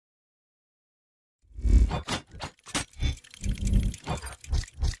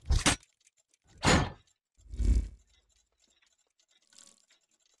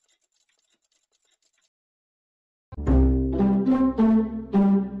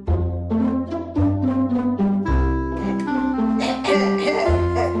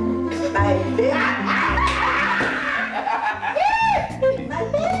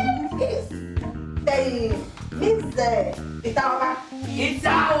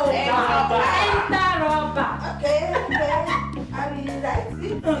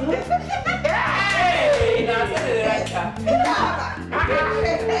Hey, now say the right time.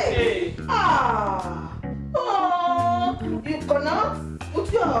 Oh, you cannot put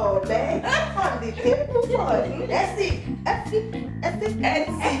your leg on the table for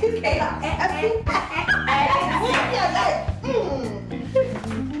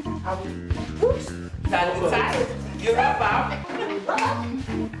You wrap up.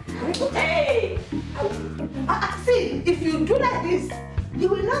 Hey! See, if you do like this, you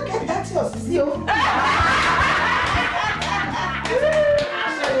will not get that your seal.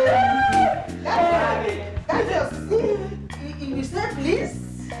 That's your seal. You say please.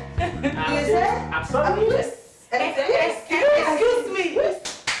 You say I'm sorry. Excuse me.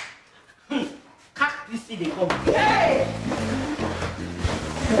 Cut this thing they come. Hey!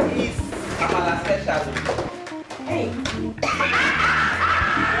 Please, I'm a special. Hey!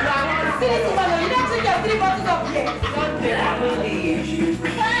 See this woman, you don't take your 3 bottles of beer. Don't take the issue.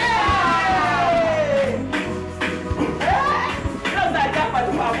 Hey! Just like that for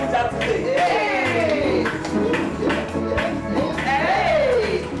the Abuja today. Hey!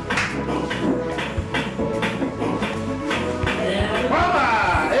 Mama!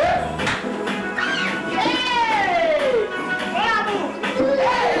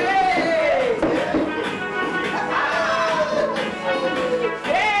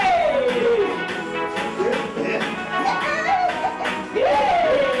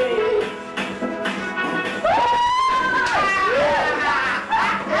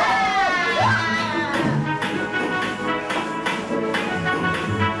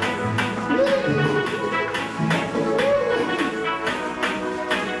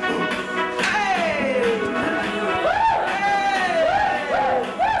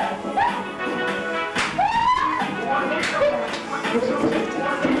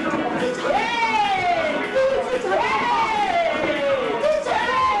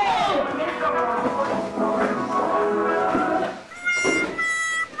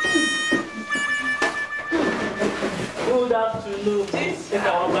 Good afternoon. This is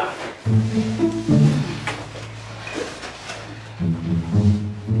our back.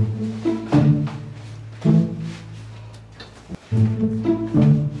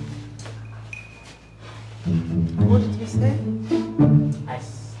 What did you say? I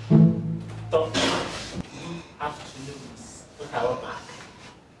thought afternoon is our back.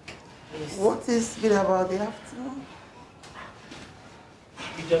 Yes. What is good about the afternoon?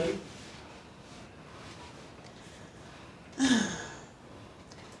 Usually.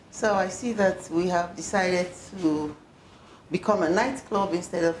 So I see that we have decided to become a nightclub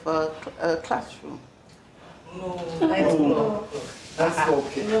instead of a classroom. No, nightclub. That's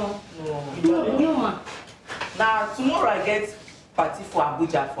okay. No. Now tomorrow I get party for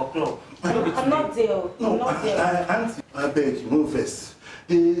Abuja for club. I'm not there. No, Auntie, I beg you, no vex.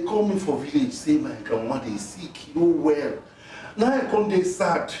 They call me for village, say my grandma is sick, no well. Now I come dey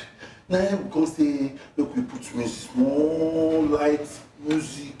sad. Now I come say, make we put me small light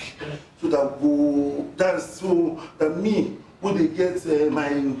music so that go dance so that me when they get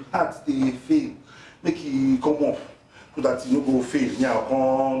my heart they fail, make it come up so that you no go fail. Me I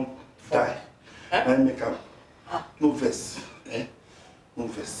come die. I make am no vex, no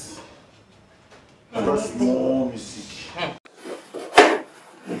vex. I just small music.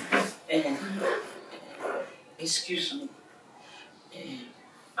 Excuse me.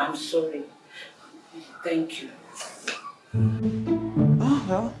 I'm sorry. Thank you. Oh,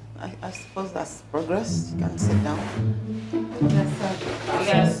 well, I suppose that's progress. You can sit down.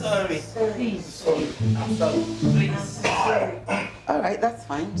 Yes, sir. We are sorry. Please. Sorry. I'm sorry. Please. All right, that's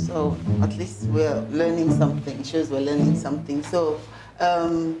fine. So at least we're learning something. Shows we're learning something. So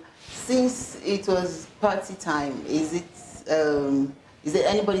since it was party time, is it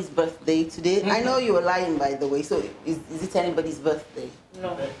anybody's birthday today? I know you were lying, by the way. So is it anybody's birthday?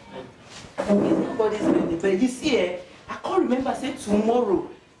 No. It's nobody's birthday. But you see, I can't remember. Say tomorrow.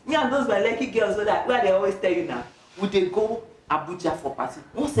 Me and those my lucky girls, so that where they always tell you now, would they go Abuja for party?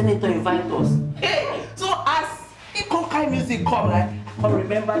 One senator invite us. Hey, so as if conquer music come, like I can't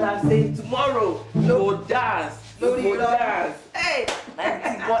remember that. Say tomorrow, no dance, no dance. Hey, like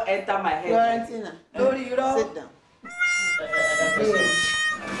this go enter my head. Florentina, sit down.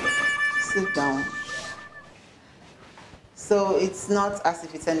 Sit down. So it's not as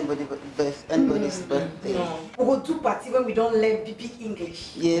if it's anybody's birthday. No. We go to party when we don't learn BB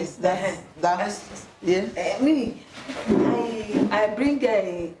English. Yes, that's yeah. Me, I bring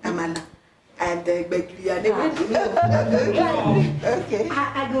amala and gbegiri and Okay.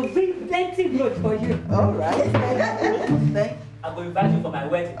 I go bring plenty road for you. All right. I go invite you for my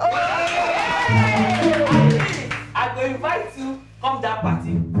wedding. Oh. I I go invite you come that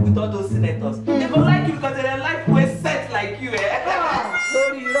party with all those senators. They go like you because their life was set like you, eh?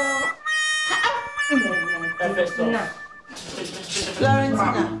 Sorry, no. Professor.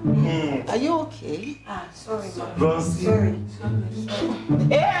 Florentina, are you okay? Sorry, Sorry.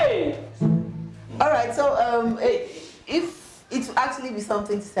 Hey! Alright, so if it will actually be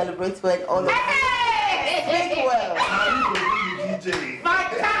something to celebrate when all of us speak well. My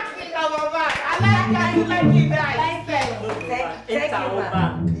Catholic of a man! I like you like me guys! Thank you,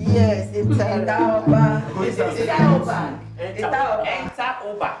 man. Yes, it's Enter over.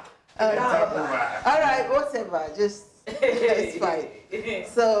 Alright, whatever, just it's fine.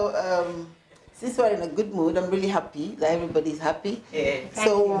 So since we're in a good mood, I'm really happy that everybody's happy. Yeah.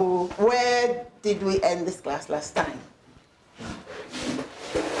 So where did we end this class last time?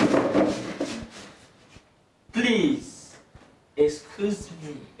 Please, excuse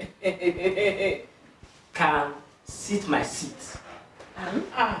me. Can sit my seat.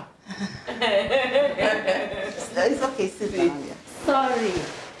 It's okay, sit down. Yeah. Sorry.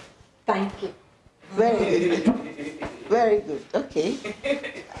 Thank you. Very good. Very good. Okay.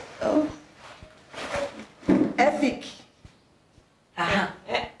 Oh. Epic.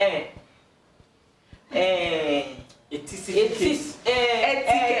 It is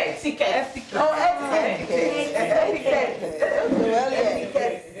etiquette. Oh, etiquette. Well,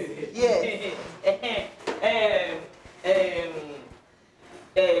 yes.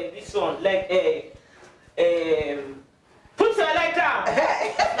 This one, like, put your leg down.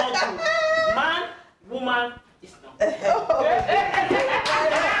 It's not good. Man, woman, it's not good.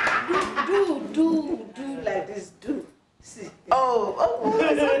 Do like this, do. See. Oh,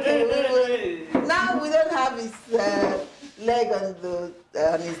 it's okay. Now we don't have his leg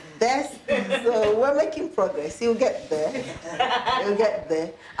on his desk, so we're making progress. He'll get there. He'll get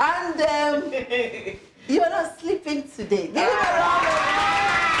there. And you're not sleeping today. Give him a round of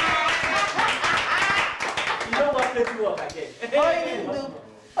You know what makes me work again? Oh, you didn't do.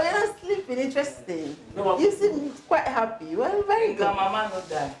 Oh, you're not sleeping. Interesting. You seem quite happy. Well, very good. Mama not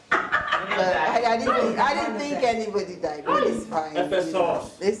die. I didn't think anybody died, but it's fine. Doctor.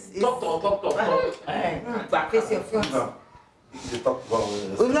 Face your front. No.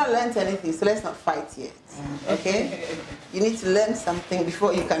 We've not learned anything, so let's not fight yet. Okay? You need to learn something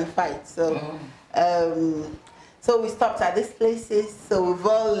before you can fight. So, so we stopped at these places. So we've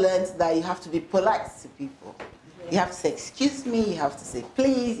all learned that you have to be polite to people. You have to say excuse me, you have to say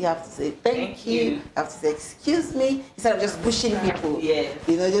please, you have to say thank you, you have to say excuse me, instead of just pushing people. Yeah.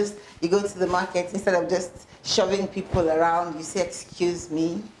 You know, just you go to the market, instead of just shoving people around, you say excuse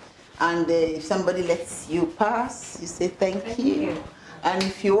me. And if somebody lets you pass, you say thank you. And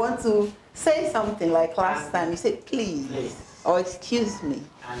if you want to say something like last time, you say please. Or excuse me.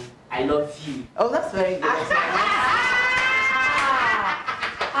 And I love you. Oh, that's very good.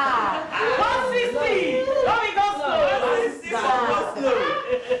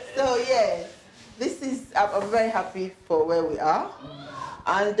 So yeah, this is, I'm very happy for where we are.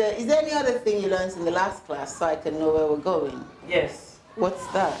 And is there any other thing you learned in the last class so I can know where we're going? Yes. What's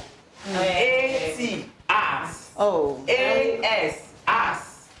that? A-T, ass. Oh. A-S,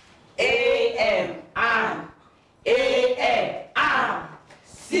 ass. A-M, am. A-N, am.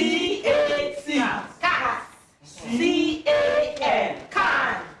 C-A-T, cat. C-A-N,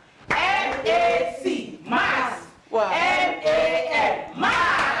 can. M-A-C, mass. Wow. M-A-N, mass.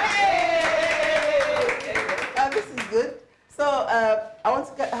 This is good. So I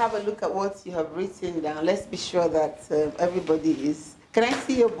want to have a look at what you have written down. Let's be sure that everybody is. Can I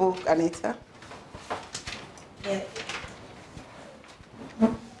see your book, Anita? Yeah.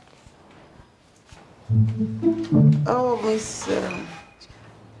 Oh, Miss.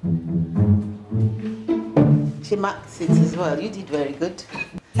 She marked it as well. You did very good.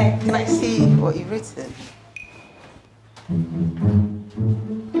 Can I see what you've written?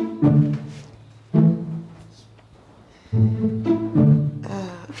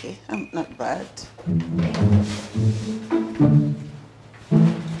 Okay, not bad.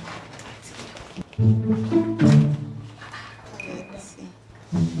 Let's see.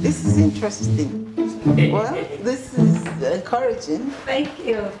 This is interesting. Well, this is encouraging. Thank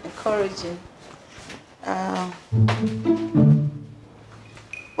you. Encouraging.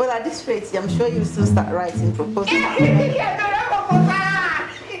 Well, at this rate, I'm sure you'll still start writing proposals.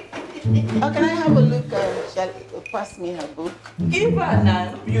 Oh, can I have a look? Shall pass me her book? Give her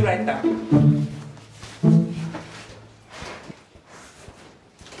now. You write that.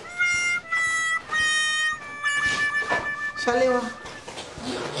 Shalewa.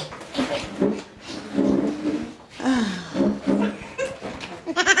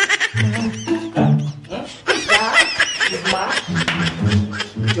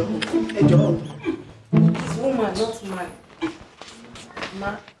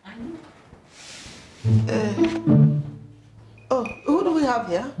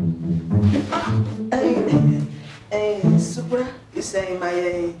 Yeah? Supra is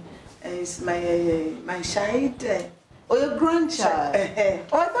my child. Oh, your grandchild?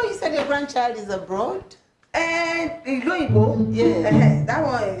 Oh, I thought you said your grandchild is abroad? Yeah. That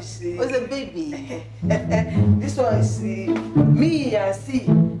one is... Was a baby? This one is me and C.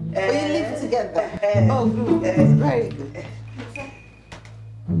 Oh, you live together? Oh, good. Very good.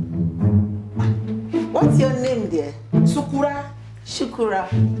 What's your name, dear? Sukura. Shukura.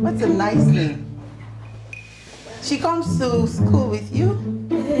 What's a nice name? She comes to school with you?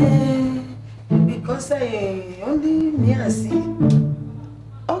 Because only me and C.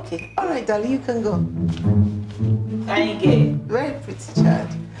 Okay. All right, darling, you can go. Thank you. Very pretty child.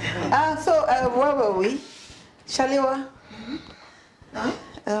 So, where were we? Shalewa?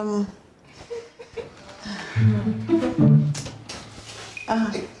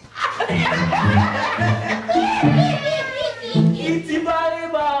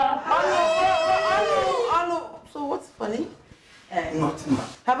 So what's funny? Nothing.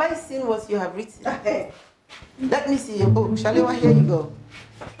 Have I seen what you have written? Let me see your book. Shalewa, here you go.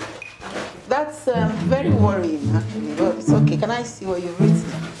 That's very worrying, actually, but it's okay. Can I see what you've written?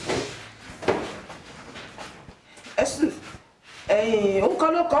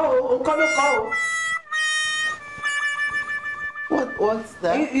 What's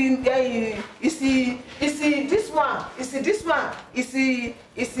that? You see this one. You see this one. You see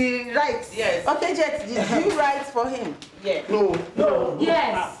right. Yes. Okay, Jet, did you write for him? Yeah. No.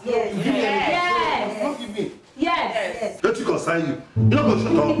 Yes. Yes. Don't give me. Yes. Let you consign you. You're not going to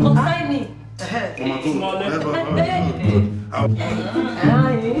shut up. Consign me.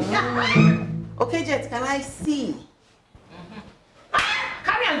 Okay, Jet, can I see?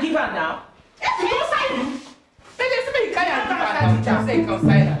 Carry and give her now.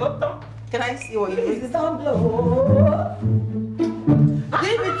 Can I see what you written?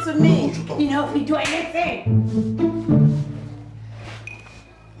 Give it to me. You know, if we do anything.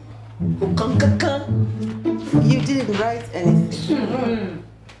 You didn't write anything.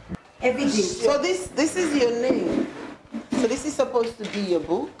 Everything. So this is your name. So this is supposed to be your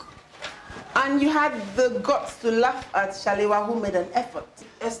book. And you had the guts to laugh at Shalewa, who made an effort.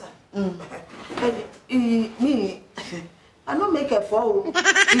 Yes, sir. Me, I don't make a fall.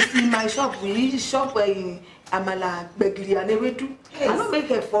 It's in my shop. We shop in Amala, Begri, and everything. I don't make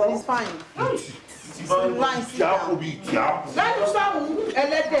a fall. It's fine.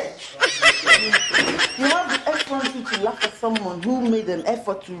 You have the effrontery to laugh at someone who made an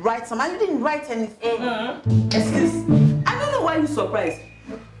effort to write something. And you didn't write anything. Excuse. I don't know why you surprised.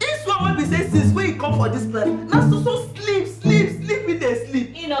 This one will be saying since when you come for this class. Now so sleep with the sleep.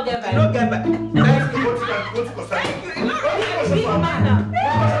 You know, get back. You don't get back. Thank you. You know, big man now.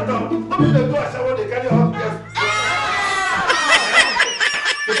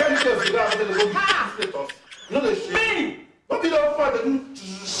 Me.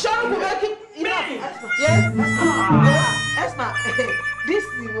 Shut up, make it enough. Yes. Esma, this is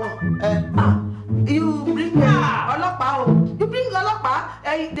one. You bring Olokpa. You bring Olokpa,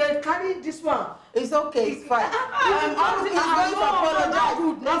 and they carry this one. It's okay, it's fine. He's going to apologize.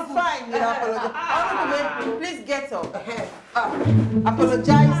 It's fine, you apologize. Please get up.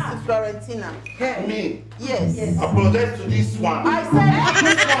 Apologize to Florentina. Me? Yes. Apologize to this one. I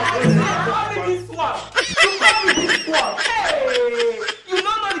said This one. You call me this one. Hey, you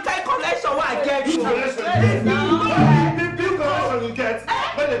don't know the kind of collection what I get you. Big collection you get.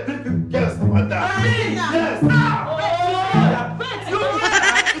 When the big get stuff like that. Yes.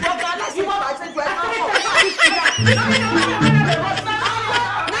 You